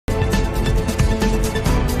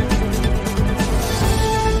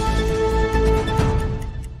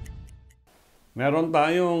Meron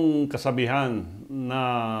tayong kasabihan na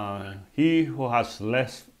he who has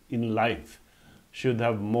less in life should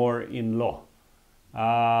have more in law.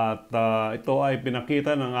 At ito ay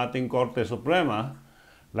pinakita ng ating Korte Suprema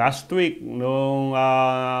last week nung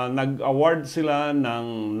nag-award sila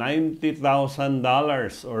ng $90,000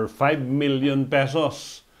 or 5 million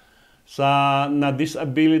pesos sa na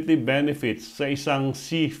disability benefits sa isang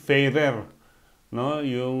seafarer, no,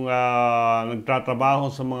 yung nagtatrabaho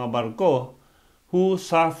sa mga barko who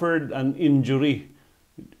suffered an injury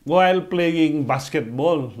while playing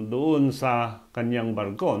basketball doon sa kanyang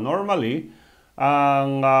barko. Normally,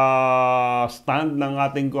 ang stand ng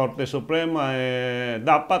ating Korte Suprema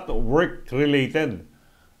dapat work-related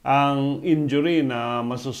ang injury na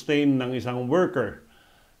masustain ng isang worker.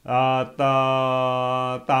 At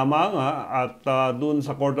tama nga, at doon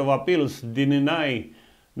sa Court of Appeals, dininay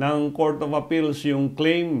ng Court of Appeals yung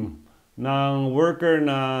claim ng worker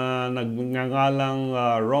na nagngangalang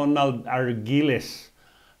Ronald Argiles.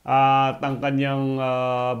 At ang kanyang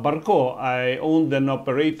barko ay owned and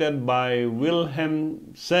operated by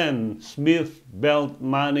Wilhelmsen Smith Belt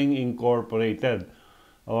Manning Incorporated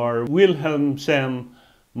or Wilhelmsen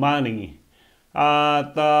Manning.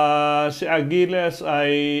 At si Argiles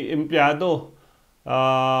ay empleyado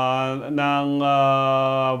ng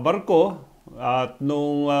barko at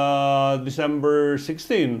noong December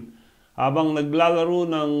 16, habang naglalaro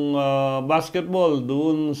ng basketball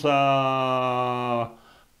doon sa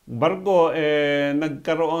barko,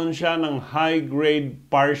 nagkaroon siya ng high-grade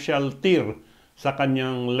partial tear sa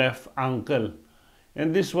kanyang left ankle.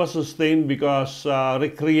 And this was sustained because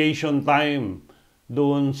recreation time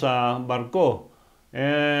doon sa barko.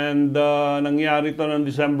 And nangyari ito ng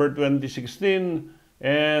December 2016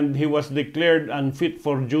 and he was declared unfit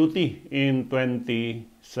for duty in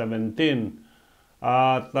 2017.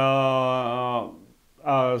 At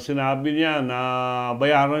sinabi niya na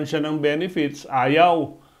bayaran siya ng benefits,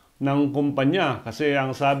 ayaw ng kumpanya kasi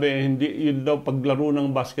ang sabi, hindi yun daw paglaro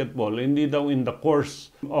ng basketball, hindi daw in the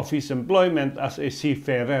course of his employment as a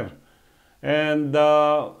seafarer. And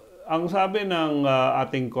ang sabi ng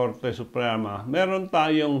ating Korte Suprema, meron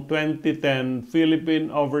tayong 2010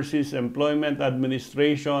 Philippine Overseas Employment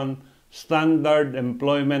Administration Standard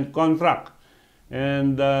Employment Contract.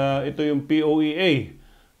 And ito yung POEA.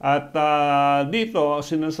 At dito,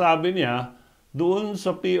 sinasabi niya, doon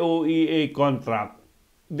sa POEA contract,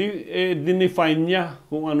 dinefine niya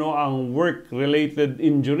kung ano ang work-related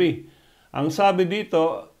injury. Ang sabi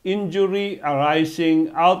dito, injury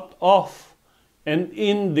arising out of and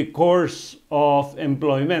in the course of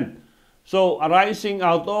employment. So, arising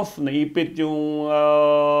out of, naipit yung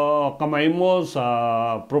kamay mo sa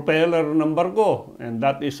propeller ng barko, and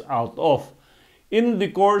that is out of. In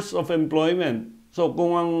the course of employment, so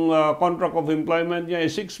kung ang contract of employment niya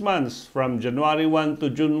is 6 months from January 1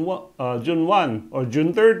 to June 1 or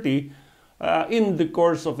June 30, in the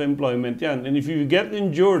course of employment yan. And if you get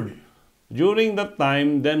injured during that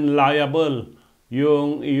time, then liable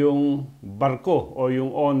yung iyong barko o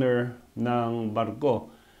yung owner ng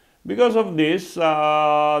barko. Because of this,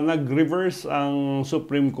 nag-reverse ang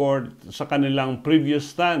Supreme Court sa kanilang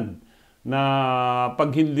previous stand na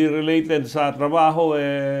pag hindi related sa trabaho,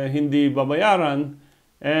 hindi babayaran,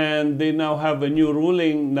 and they now have a new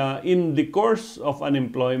ruling na in the course of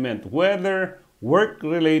unemployment, whether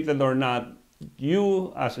work-related or not,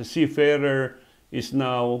 you as a seafarer is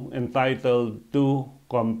now entitled to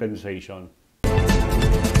compensation.